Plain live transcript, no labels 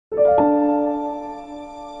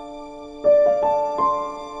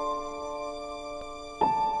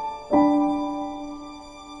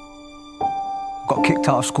got kicked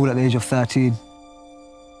out of school at the age of 13.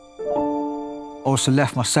 Also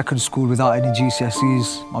left my second school without any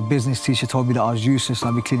GCSEs. My business teacher told me that I was useless and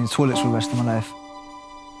I'd be cleaning toilets for the rest of my life.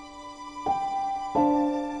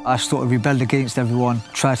 I sort of rebelled against everyone,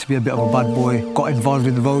 tried to be a bit of a bad boy, got involved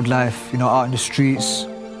in the road life, you know, out in the streets,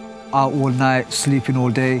 out all night, sleeping all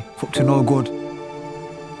day, up to no good.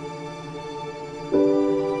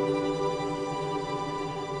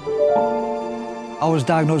 I was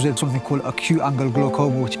diagnosed with something called acute angle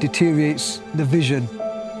glaucoma, which deteriorates the vision.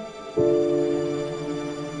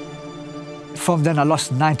 From then, I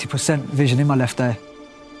lost 90% vision in my left eye.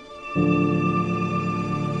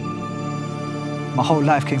 My whole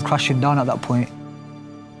life came crashing down at that point.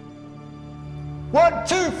 1,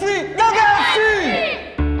 2, 3, go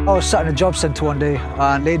Galaxy! I was sat in a job centre one day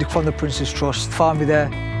and a lady from the Prince's Trust found me there.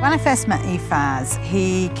 When I first met Efaz,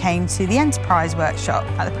 he came to the enterprise workshop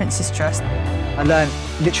at the Prince's Trust. I learned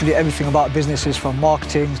literally everything about businesses, from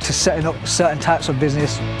marketing to setting up certain types of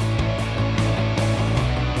business.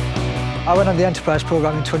 I went on the enterprise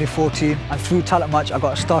programme in 2014 and through Talent Match I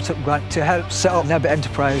got a startup grant to help set up Nebbit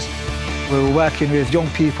Enterprise. We were working with young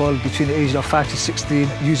people between the ages of 5 to 16,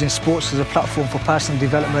 using sports as a platform for personal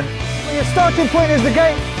development. Your starting point is the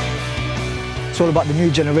game. It's all about the new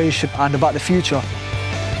generation and about the future.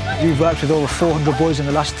 We've worked with over 400 boys in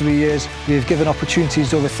the last 3 years. We've given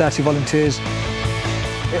opportunities to over 30 volunteers.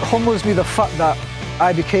 It humbles me the fact that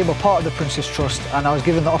I became a part of the Prince's Trust and I was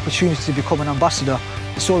given the opportunity to become an ambassador.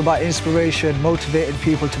 It's all about inspiration, motivating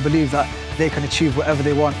people to believe that they can achieve whatever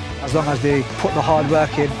they want as long as they put the hard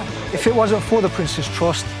work in. If it wasn't for the Prince's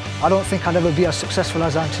Trust, I don't think I'd ever be as successful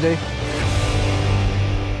as I am today.